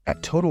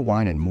At Total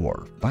Wine &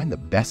 More, find the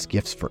best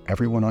gifts for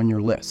everyone on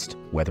your list,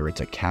 whether it's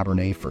a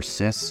Cabernet for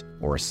sis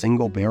or a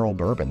single barrel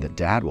bourbon that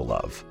Dad will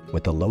love.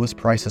 With the lowest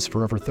prices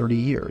for over 30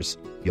 years,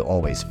 you'll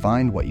always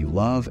find what you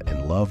love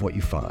and love what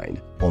you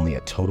find. Only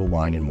at Total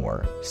Wine &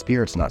 More.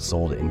 Spirits not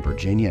sold in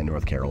Virginia and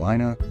North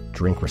Carolina.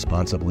 Drink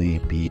responsibly.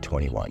 Be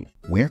 21.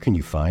 Where can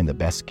you find the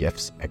best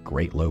gifts at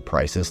great low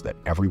prices that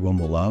everyone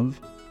will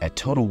love? At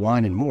Total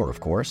Wine & More,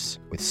 of course.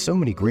 With so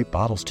many great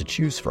bottles to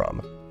choose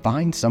from.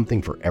 Find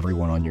something for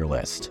everyone on your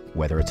list,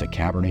 whether it's a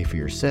Cabernet for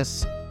your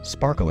sis,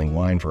 sparkling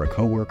wine for a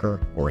coworker,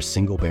 or a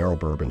single barrel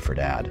bourbon for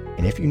Dad.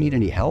 And if you need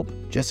any help,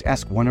 just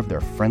ask one of their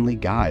friendly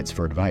guides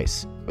for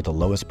advice. With the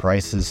lowest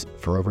prices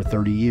for over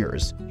 30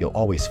 years, you'll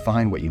always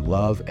find what you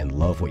love and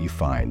love what you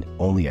find.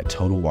 Only at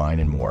Total Wine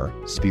 & More.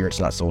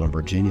 Spirits not sold in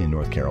Virginia and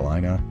North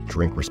Carolina.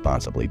 Drink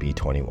responsibly. Be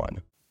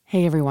 21.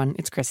 Hey everyone,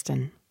 it's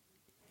Kristen.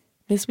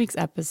 This week's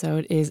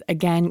episode is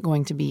again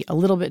going to be a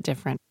little bit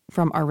different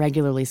from our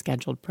regularly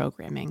scheduled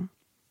programming.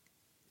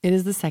 It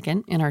is the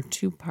second in our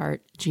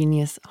two-part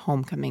Genius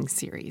Homecoming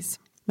series.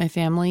 My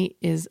family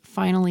is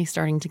finally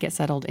starting to get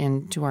settled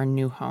into our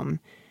new home.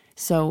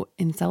 So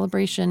in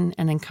celebration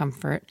and in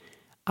comfort,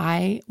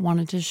 I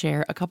wanted to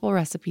share a couple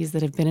recipes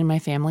that have been in my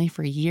family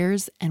for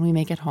years and we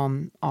make at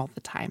home all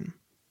the time.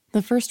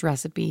 The first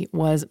recipe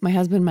was my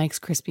husband Mike's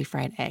crispy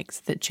fried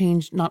eggs that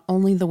changed not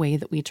only the way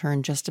that we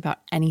turn just about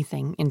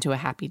anything into a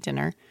happy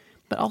dinner,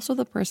 but also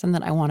the person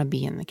that I want to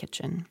be in the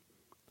kitchen.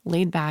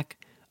 Laid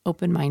back,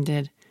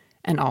 open-minded,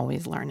 and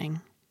always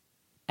learning.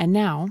 And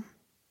now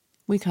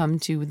we come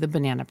to the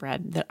banana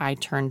bread that I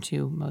turn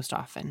to most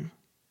often.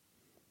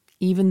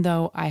 Even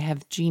though I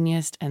have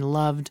geniused and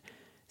loved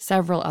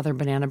several other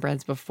banana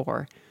breads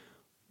before,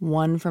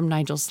 one from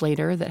Nigel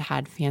Slater that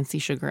had fancy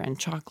sugar and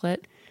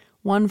chocolate,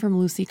 one from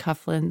Lucy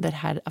Coughlin that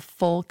had a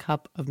full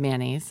cup of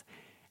mayonnaise,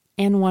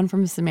 and one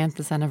from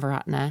Samantha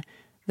Seneviratna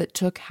that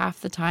took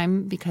half the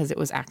time because it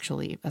was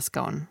actually a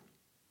scone.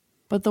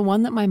 But the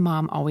one that my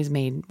mom always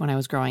made when I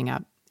was growing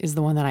up is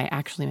the one that I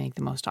actually make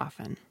the most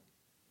often.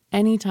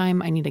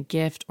 Anytime I need a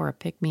gift or a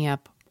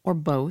pick-me-up, or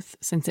both,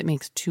 since it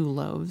makes 2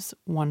 loaves,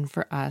 one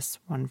for us,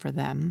 one for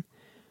them,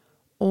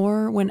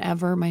 or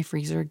whenever my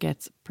freezer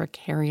gets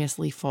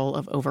precariously full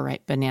of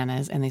overripe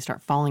bananas and they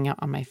start falling out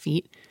on my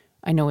feet,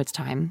 I know it's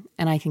time,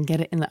 and I can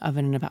get it in the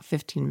oven in about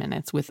 15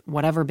 minutes with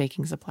whatever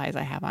baking supplies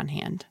I have on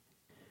hand.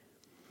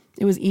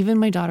 It was even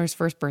my daughter's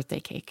first birthday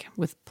cake,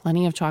 with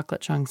plenty of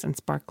chocolate chunks and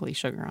sparkly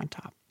sugar on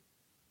top.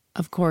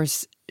 Of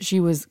course, she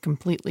was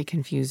completely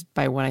confused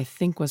by what I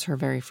think was her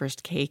very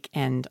first cake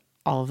and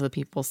all of the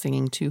people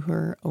singing to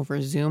her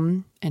over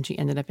Zoom, and she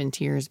ended up in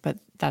tears, but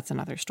that's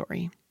another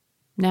story.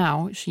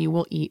 Now she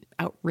will eat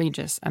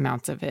outrageous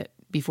amounts of it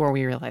before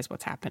we realize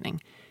what's happening.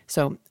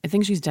 So I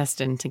think she's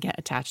destined to get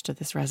attached to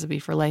this recipe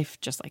for life,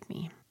 just like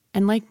me.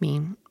 And like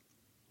me,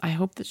 I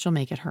hope that she'll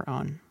make it her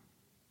own.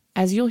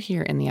 As you'll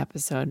hear in the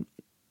episode,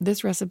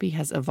 this recipe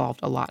has evolved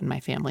a lot in my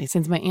family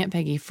since my Aunt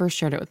Peggy first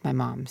shared it with my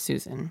mom,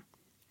 Susan.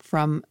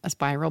 From a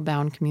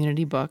spiral-bound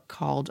community book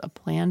called A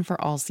Plan for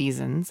All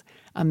Seasons,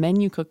 a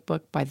menu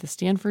cookbook by the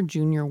Stanford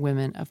Junior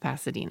Women of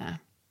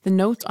Pasadena. The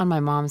notes on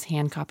my mom's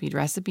hand-copied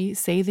recipe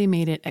say they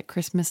made it at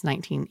Christmas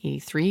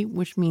 1983,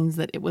 which means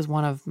that it was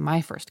one of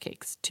my first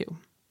cakes, too.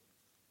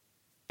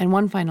 And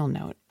one final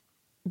note.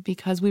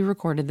 Because we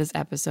recorded this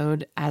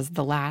episode as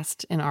the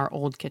last in our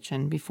old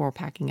kitchen before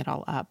packing it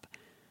all up,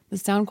 the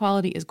sound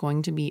quality is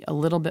going to be a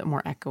little bit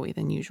more echoey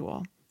than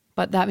usual.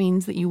 But that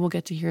means that you will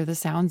get to hear the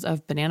sounds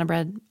of banana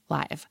bread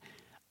live,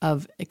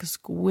 of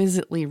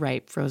exquisitely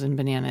ripe frozen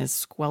bananas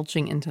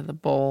squelching into the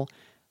bowl,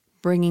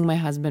 bringing my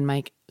husband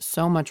Mike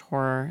so much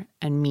horror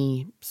and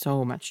me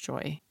so much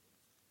joy.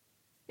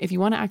 If you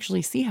want to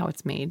actually see how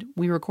it's made,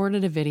 we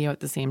recorded a video at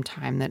the same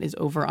time that is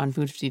over on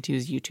Food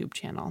 52's YouTube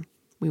channel.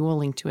 We will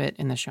link to it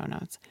in the show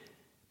notes.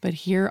 But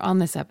here on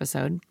this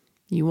episode,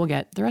 you will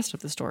get the rest of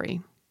the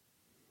story.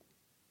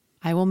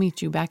 I will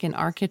meet you back in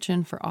our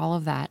kitchen for all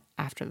of that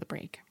after the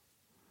break.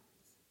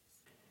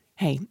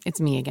 Hey,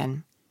 it's me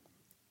again.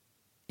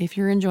 If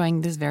you're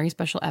enjoying this very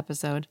special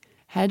episode,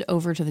 head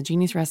over to the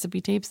Genius Recipe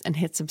Tapes and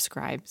hit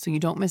subscribe so you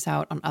don't miss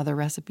out on other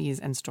recipes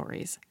and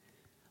stories.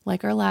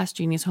 Like our last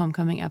Genius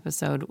Homecoming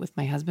episode with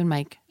my husband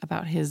Mike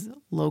about his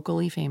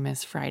locally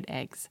famous fried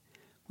eggs,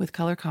 with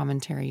color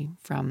commentary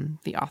from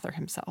the author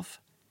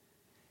himself.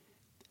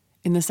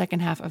 In the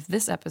second half of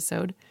this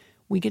episode,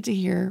 we get to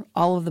hear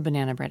all of the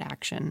banana bread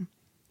action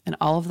and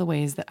all of the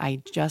ways that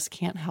I just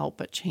can't help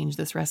but change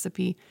this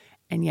recipe,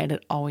 and yet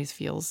it always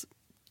feels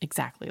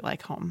exactly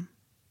like home.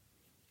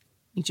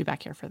 Meet you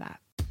back here for that.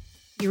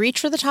 You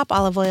reach for the top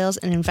olive oils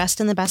and invest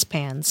in the best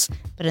pans.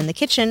 But in the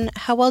kitchen,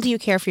 how well do you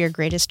care for your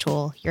greatest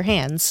tool, your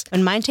hands?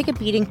 When mine take a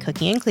beating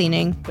cooking and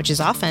cleaning, which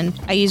is often,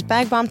 I use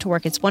Bag Balm to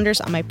work its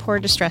wonders on my poor,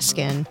 distressed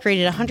skin.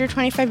 Created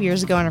 125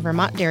 years ago on a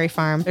Vermont dairy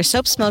farm, their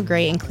soaps smell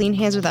great and clean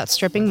hands without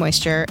stripping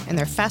moisture, and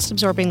their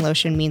fast-absorbing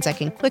lotion means I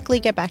can quickly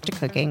get back to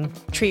cooking.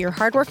 Treat your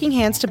hardworking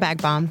hands to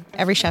Bag Balm,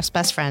 every chef's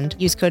best friend.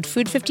 Use code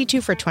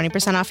FOOD52 for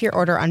 20% off your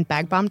order on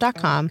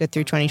bagbalm.com. Good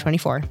through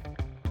 2024.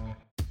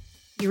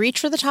 You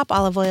reach for the top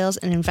olive oils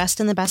and invest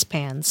in the best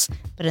pans.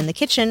 But in the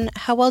kitchen,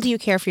 how well do you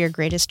care for your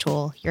greatest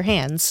tool, your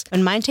hands?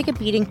 When mine take a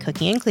beating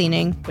cooking and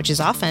cleaning, which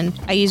is often,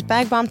 I use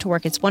Bag Balm to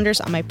work its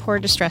wonders on my poor,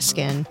 distressed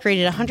skin.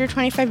 Created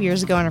 125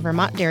 years ago on a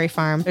Vermont dairy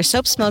farm, their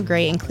soaps smell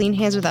great and clean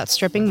hands without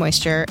stripping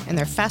moisture, and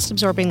their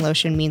fast-absorbing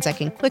lotion means I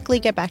can quickly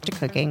get back to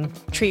cooking.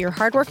 Treat your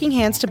hardworking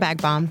hands to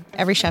Bag Balm,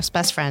 every chef's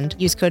best friend.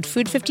 Use code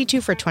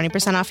FOOD52 for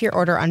 20% off your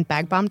order on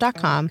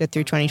bagbalm.com. Good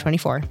through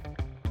 2024.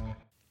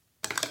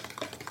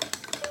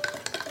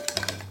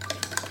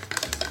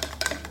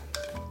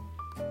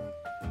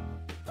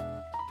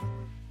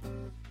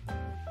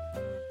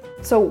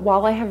 So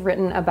while I have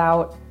written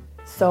about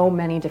so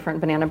many different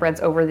banana breads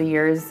over the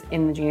years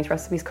in the Genius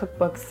Recipes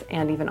cookbooks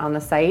and even on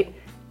the site,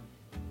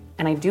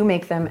 and I do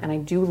make them and I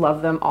do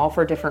love them all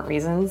for different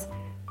reasons,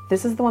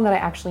 this is the one that I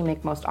actually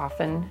make most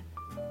often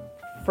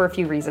for a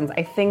few reasons.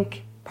 I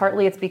think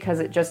partly it's because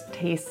it just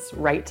tastes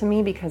right to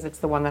me because it's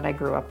the one that I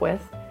grew up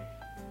with.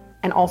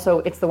 And also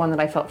it's the one that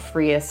I felt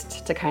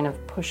freest to kind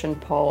of push and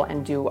pull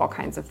and do all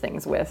kinds of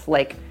things with,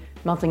 like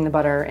melting the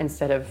butter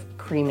instead of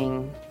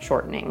creaming,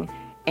 shortening,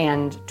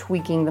 and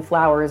tweaking the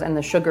flours and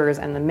the sugars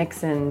and the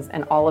mix-ins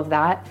and all of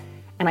that.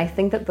 And I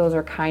think that those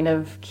are kind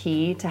of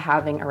key to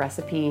having a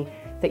recipe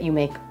that you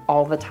make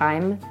all the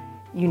time.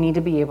 You need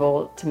to be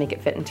able to make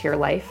it fit into your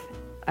life.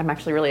 I'm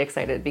actually really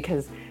excited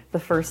because the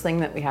first thing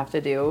that we have to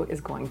do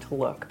is going to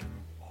look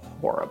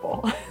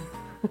horrible.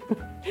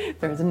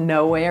 There's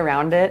no way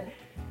around it.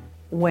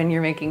 When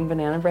you're making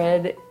banana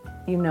bread,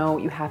 you know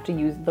you have to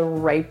use the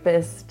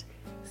ripest,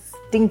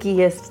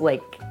 stinkiest,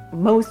 like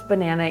most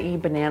banana-y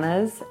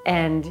bananas,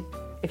 and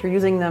if you're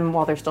using them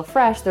while they're still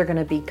fresh, they're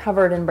gonna be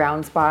covered in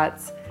brown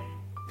spots.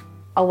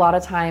 A lot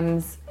of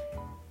times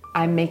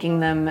I'm making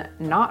them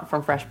not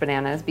from fresh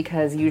bananas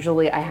because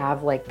usually I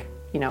have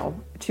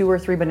 2 or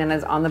 3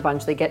 bananas on the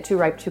bunch. They get too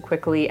ripe too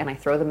quickly and I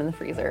throw them in the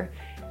freezer.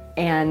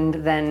 And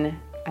then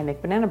I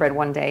make banana bread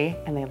one day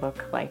and they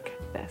look like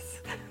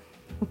this.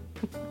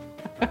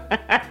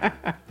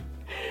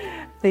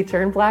 They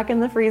turn black in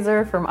the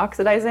freezer from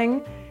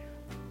oxidizing,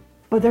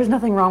 but there's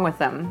nothing wrong with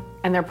them,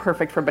 and they're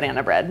perfect for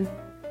banana bread.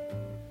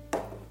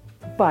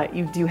 But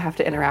you do have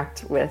to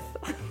interact with...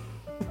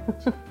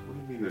 What do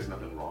you mean there's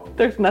nothing wrong with them?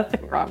 There's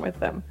nothing wrong with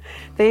them.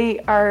 They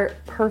are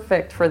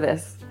perfect for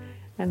this.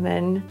 And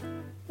then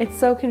it's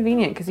so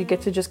convenient because you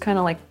get to just kind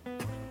of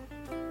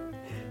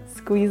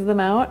squeeze them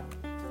out.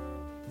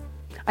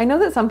 I know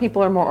that some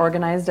people are more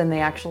organized and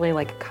they actually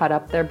cut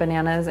up their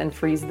bananas and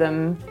freeze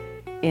them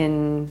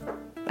in,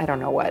 I don't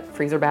know what,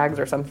 freezer bags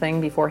or something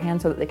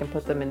beforehand so that they can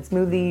put them in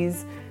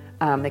smoothies.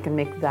 They can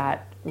make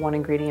that one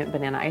ingredient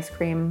banana ice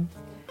cream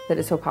that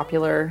is so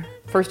popular,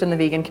 first in the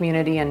vegan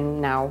community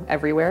and now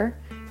everywhere.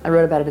 I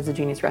wrote about it as a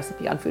Genius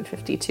recipe on Food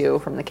 52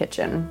 from the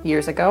kitchen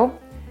years ago.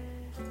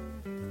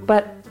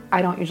 But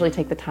I don't usually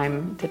take the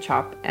time to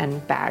chop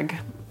and bag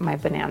my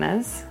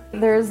bananas.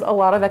 There's a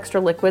lot of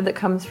extra liquid that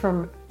comes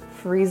from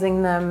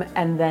freezing them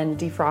and then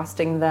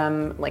defrosting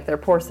them. Like their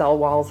poor cell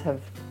walls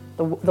have,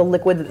 the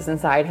liquid that's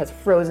inside has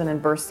frozen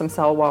and burst some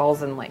cell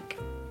walls and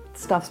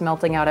stuff's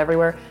melting out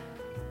everywhere.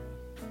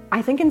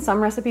 I think in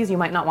some recipes you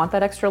might not want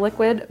that extra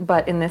liquid,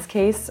 but in this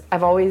case,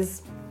 I've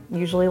always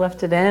usually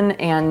left it in,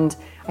 and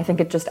I think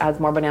it just adds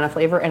more banana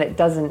flavor and it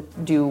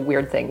doesn't do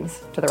weird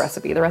things to the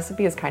recipe. The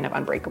recipe is kind of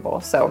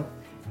unbreakable, so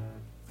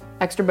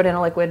extra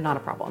banana liquid, not a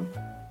problem.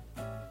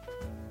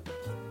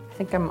 I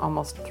think I'm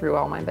almost through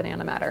all my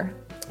banana matter.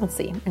 Let's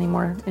see, any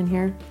more in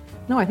here?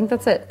 No, I think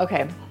that's it.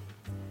 Okay.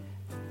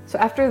 So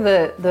after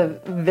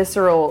the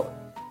visceral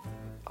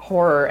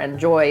horror and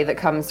joy that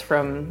comes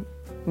from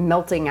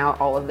melting out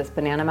all of this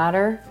banana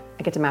matter,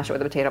 I get to mash it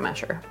with a potato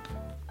masher,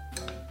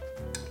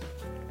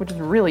 which is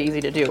really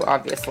easy to do,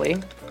 obviously.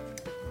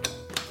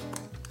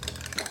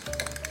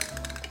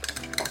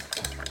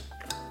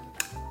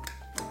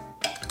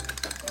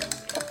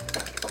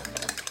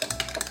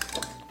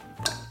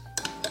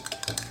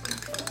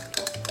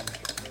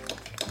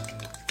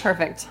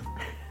 Perfect.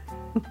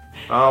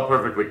 Oh,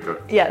 perfectly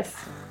cooked. Yes.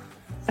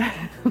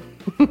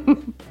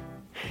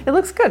 It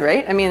looks good,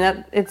 right? I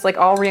mean, it's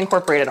all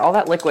reincorporated. All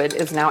that liquid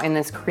is now in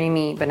this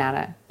creamy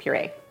banana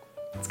puree.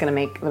 It's gonna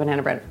make the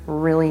banana bread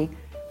really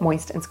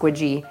moist and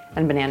squidgy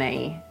and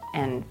banana-y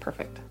and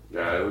perfect.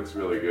 Yeah, it looks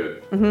really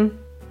good.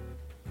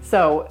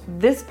 So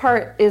this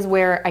part is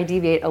where I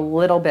deviate a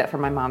little bit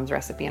from my mom's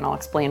recipe, and I'll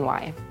explain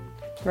why.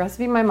 The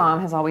recipe my mom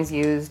has always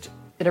used,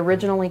 it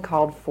originally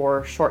called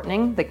for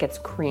shortening that gets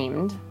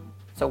creamed,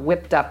 so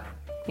whipped up,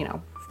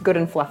 good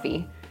and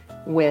fluffy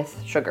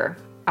with sugar.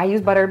 I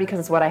use butter because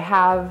it's what I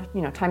have.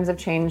 Times have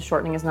changed,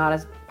 shortening is not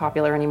as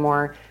popular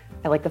anymore.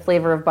 I like the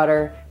flavor of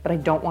butter, but I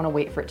don't want to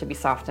wait for it to be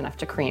soft enough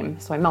to cream,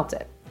 so I melt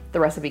it. The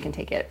recipe can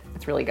take it.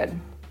 It's really good.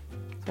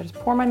 So I just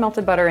pour my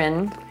melted butter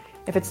in.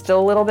 If it's still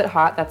a little bit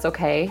hot, that's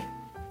okay.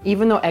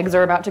 Even though eggs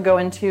are about to go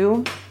in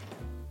too,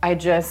 I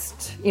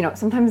just,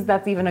 sometimes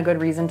that's even a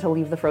good reason to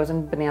leave the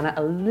frozen banana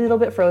a little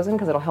bit frozen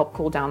because it'll help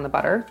cool down the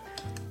butter.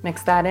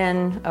 Mix that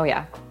in. Oh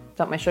yeah,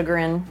 dump my sugar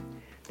in.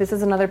 This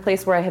is another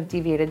place where I have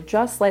deviated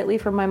just slightly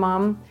from my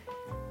mom.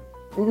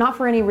 not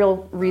for any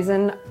real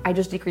reason. I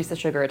just decrease the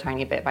sugar a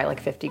tiny bit by like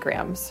 50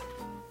 grams.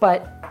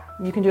 But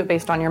you can do it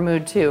based on your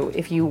mood too.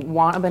 If you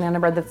want a banana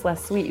bread that's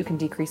less sweet, you can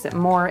decrease it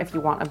more. If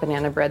you want a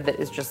banana bread that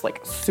is just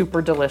like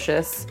super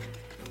delicious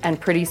and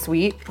pretty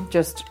sweet,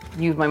 just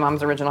use my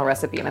mom's original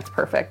recipe and it's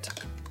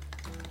perfect.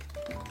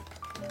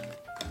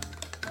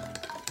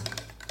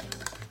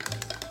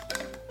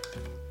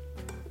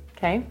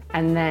 Okay,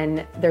 and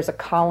then there's a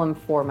column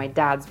for my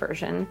dad's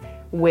version,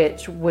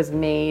 which was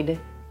made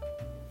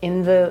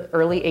in the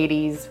early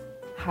 80s,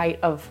 height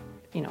of,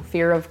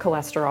 fear of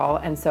cholesterol.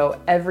 And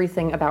so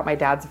everything about my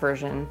dad's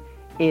version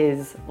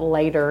is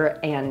lighter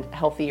and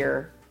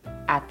healthier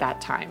at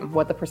that time,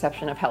 what the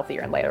perception of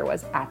healthier and lighter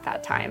was at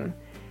that time.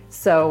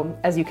 So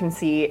as you can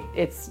see,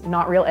 it's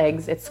not real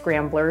eggs, it's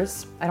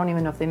scramblers. I don't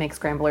even know if they make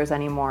scramblers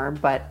anymore,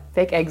 but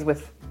fake eggs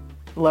with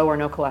low or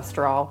no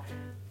cholesterol.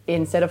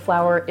 Instead of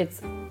flour,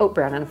 it's oat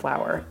bran and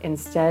flour.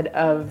 Instead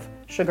of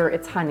sugar,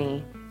 it's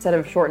honey. Instead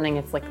of shortening,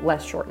 it's like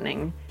less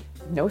shortening.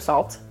 No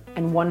salt,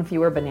 and one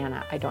fewer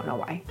banana. I don't know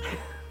why.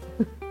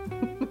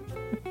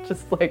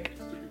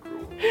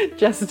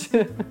 just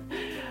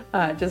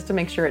to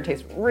make sure it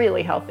tastes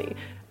really healthy.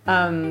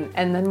 And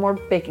then more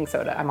baking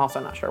soda. I'm also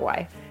not sure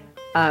why.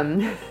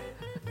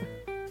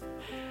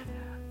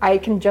 I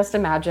can just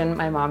imagine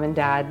my mom and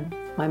dad.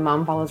 My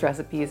mom follows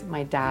recipes,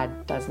 my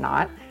dad does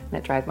not, and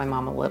it drives my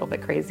mom a little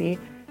bit crazy.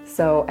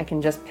 So I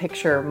can just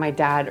picture my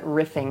dad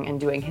riffing and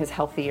doing his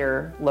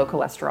healthier, low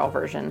cholesterol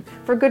version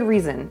for good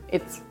reason.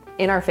 It's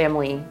in our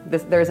family,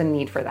 there's a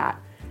need for that.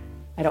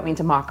 I don't mean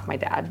to mock my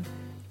dad.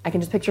 I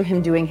can just picture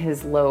him doing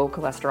his low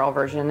cholesterol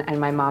version and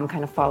my mom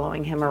kind of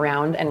following him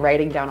around and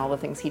writing down all the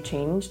things he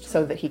changed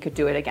so that he could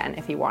do it again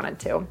if he wanted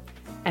to.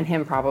 And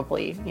him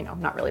probably,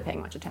 not really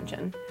paying much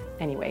attention.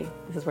 Anyway,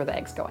 this is where the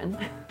eggs go in.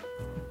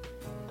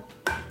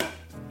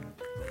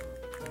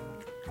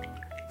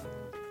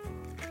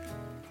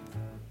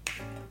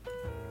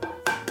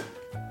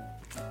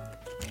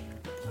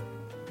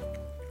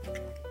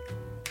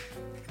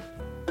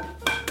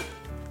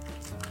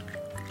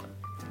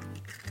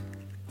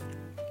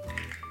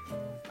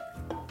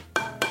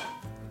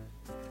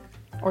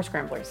 Or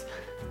scramblers,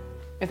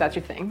 if that's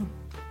your thing.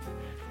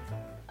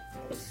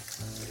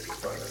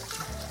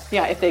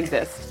 Yeah, if they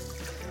exist.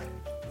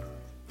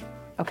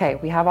 Okay,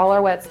 we have all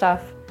our wet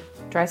stuff.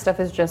 Dry stuff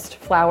is just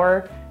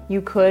flour.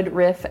 You could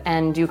riff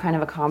and do kind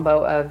of a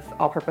combo of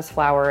all-purpose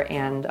flour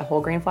and a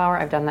whole grain flour.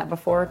 I've done that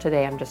before.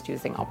 Today I'm just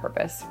using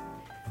all-purpose.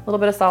 A little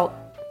bit of salt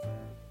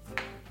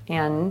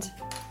and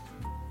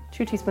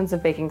 2 teaspoons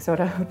of baking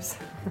soda. Oops.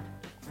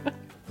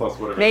 Plus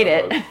whatever. Made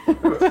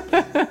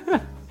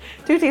it.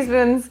 2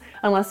 teaspoons,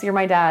 unless you're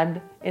my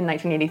dad in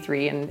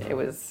 1983 and it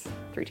was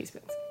 3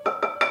 teaspoons. All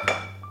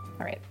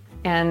right,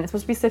 and it's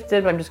supposed to be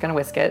sifted, but I'm just gonna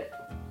whisk it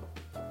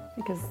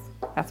because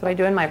that's what I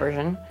do in my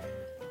version.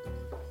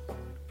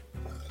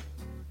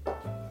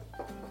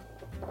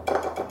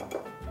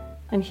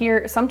 And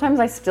here, sometimes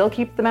I still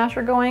keep the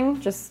masher going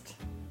just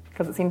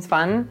because it seems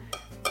fun,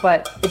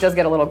 but it does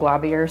get a little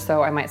globbier,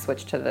 so I might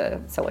switch to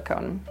the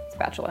silicone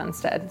spatula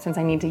instead since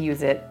I need to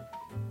use it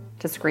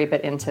to scrape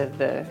it into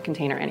the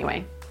container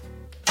anyway.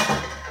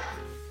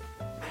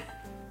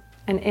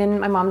 And in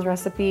my mom's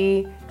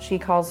recipe, she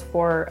calls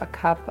for a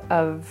cup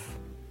of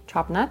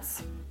chopped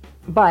nuts,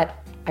 but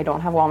I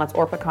don't have walnuts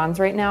or pecans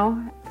right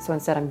now, so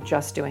instead I'm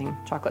just doing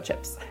chocolate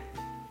chips.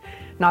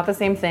 Not the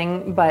same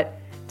thing, but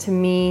to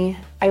me,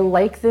 I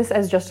like this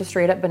as just a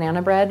straight up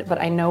banana bread,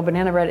 but I know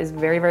banana bread is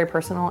very, very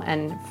personal,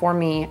 and for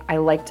me, I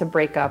like to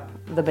break up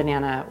the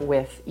banana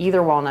with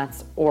either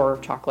walnuts or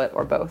chocolate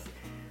or both.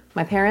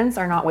 My parents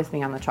are not with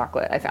me on the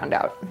chocolate, I found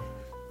out,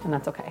 and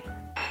that's okay.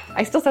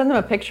 I still send them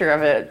a picture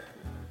of it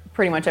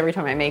pretty much every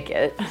time I make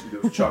it. See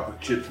those chocolate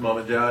chips, Mom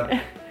and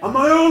Dad? I'm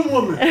my own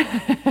woman.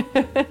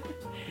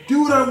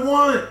 Do what I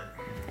want.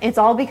 It's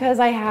all because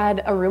I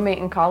had a roommate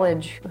in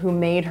college who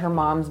made her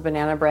mom's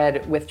banana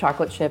bread with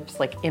chocolate chips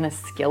like in a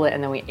skillet,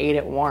 and then we ate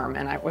it warm,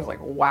 and I was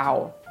like,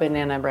 wow,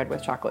 banana bread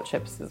with chocolate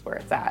chips is where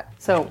it's at.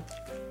 So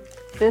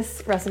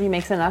this recipe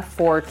makes enough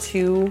for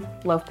 2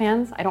 loaf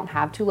pans. I don't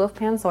have 2 loaf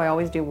pans, so I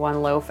always do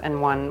 1 loaf and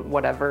 1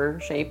 whatever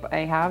shape I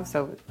have.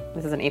 So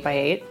this is an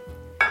 8x8.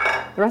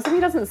 The recipe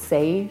doesn't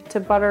say to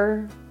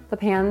butter the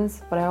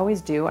pans, but I always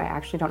do. I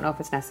actually don't know if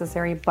it's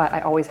necessary, but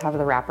I always have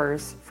the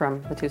wrappers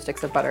from the 2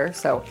 sticks of butter,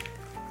 so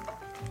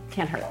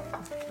can't hurt.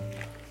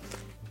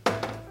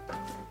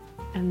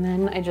 And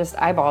then I just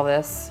eyeball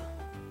this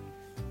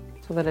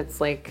so that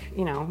it's like,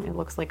 it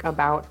looks like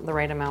about the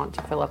right amount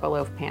to fill up a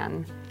loaf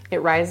pan.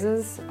 It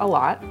rises a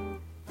lot,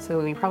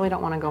 so you probably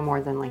don't want to go more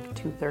than like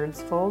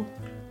 2/3 full,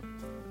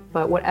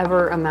 but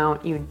whatever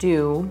amount you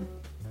do,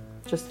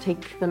 just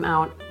take them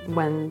out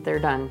when they're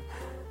done.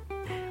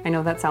 I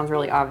know that sounds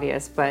really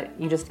obvious, but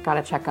you just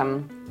gotta check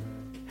them.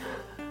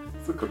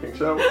 It's a cooking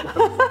show.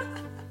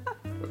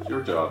 What's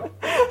your job?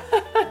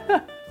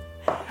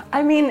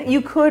 I mean,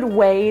 you could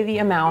weigh the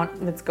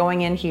amount that's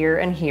going in here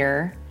and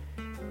here,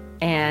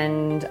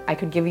 and I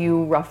could give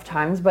you rough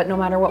times, but no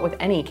matter what with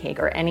any cake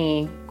or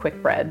any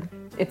quick bread,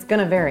 it's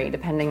gonna vary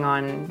depending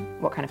on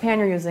what kind of pan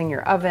you're using,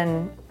 your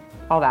oven,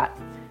 all that.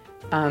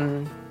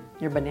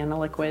 Your banana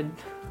liquid.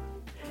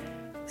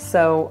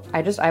 So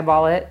I just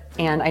eyeball it,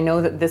 and I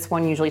know that this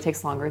one usually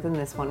takes longer than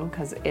this one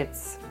because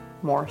it's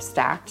more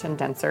stacked and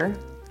denser.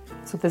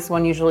 So this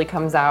one usually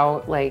comes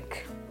out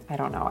like, I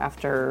don't know,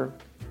 after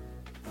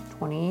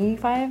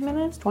 25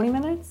 minutes, 20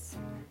 minutes.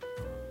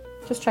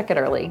 Just check it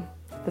early.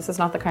 This is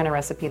not the kind of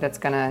recipe that's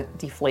gonna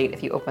deflate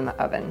if you open the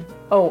oven.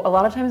 Oh, a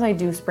lot of times I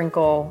do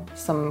sprinkle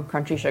some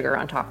crunchy sugar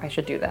on top. I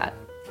should do that.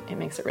 It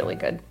makes it really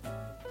good.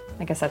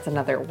 I guess that's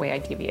another way I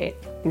deviate.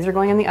 These are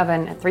going in the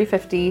oven at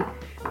 350.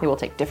 They will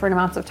take different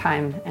amounts of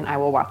time, and I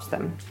will watch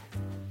them.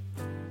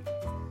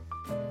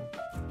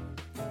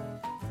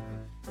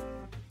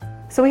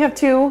 So we have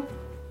 2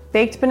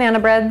 baked banana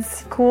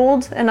breads,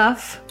 cooled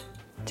enough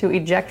to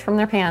eject from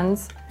their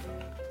pans.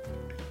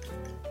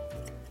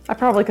 I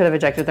probably could have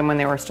ejected them when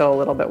they were still a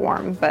little bit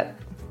warm, but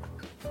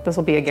this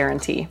will be a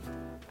guarantee.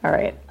 All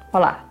right,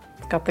 voila.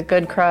 It's got the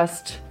good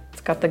crust.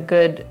 It's got the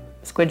good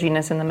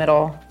squidginess in the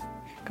middle.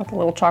 Got the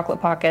little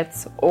chocolate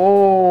pockets.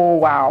 Oh,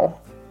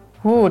 wow.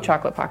 Ooh,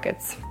 chocolate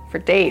pockets for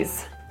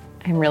days.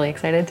 I'm really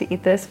excited to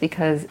eat this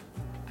because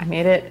I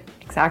made it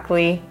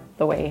exactly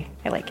the way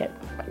I like it.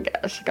 Oh my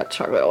gosh, I got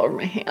chocolate all over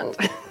my hand.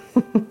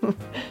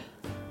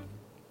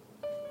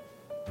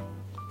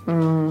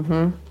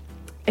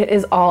 It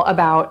is all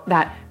about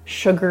that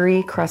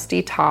sugary,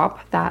 crusty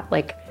top, that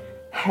like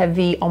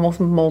heavy, almost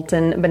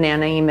molten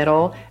banana-y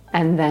middle,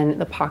 and then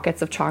the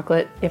pockets of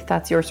chocolate, if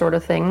that's your sort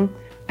of thing.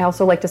 I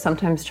also like to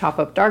sometimes chop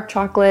up dark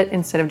chocolate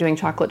instead of doing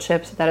chocolate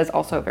chips. That is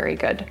also very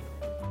good.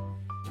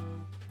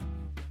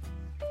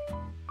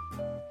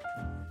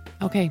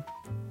 Okay,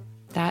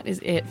 that is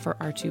it for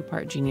our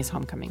 2-part Genius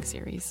Homecoming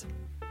series.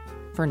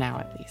 For now,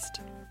 at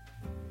least.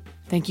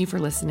 Thank you for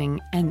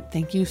listening, and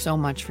thank you so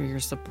much for your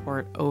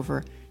support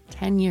over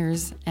 10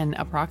 years and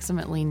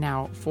approximately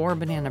now 4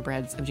 banana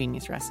breads of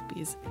Genius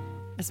recipes,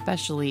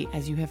 especially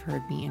as you have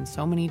heard me in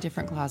so many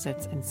different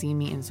closets and seen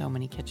me in so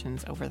many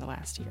kitchens over the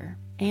last year.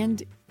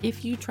 And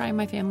if you try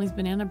my family's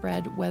banana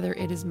bread, whether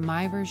it is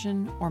my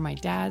version or my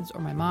dad's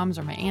or my mom's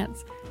or my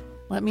aunt's,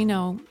 let me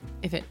know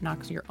if it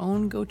knocks your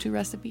own go-to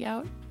recipe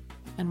out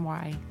and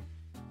why.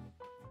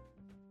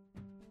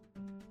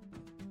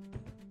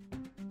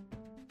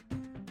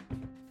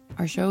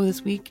 Our show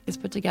this week is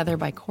put together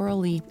by Coral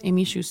Lee,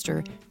 Amy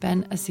Schuster,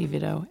 Ben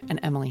Acevedo, and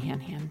Emily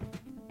Hanhan.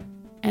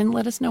 And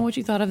let us know what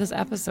you thought of this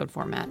episode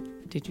format.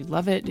 Did you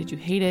love it? Did you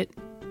hate it?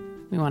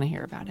 We want to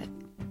hear about it.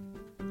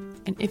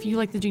 And if you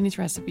like the Genius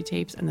Recipe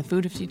Tapes and the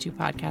Food 52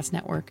 Podcast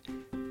Network,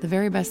 the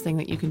very best thing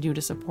that you can do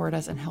to support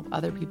us and help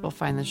other people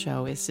find the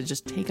show is to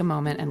just take a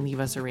moment and leave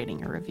us a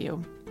rating or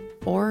review.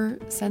 Or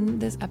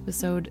send this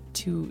episode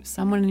to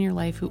someone in your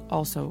life who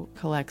also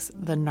collects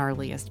the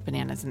gnarliest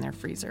bananas in their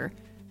freezer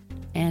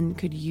and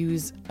could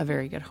use a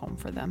very good home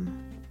for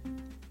them.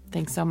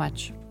 Thanks so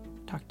much.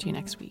 Talk to you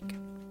next week.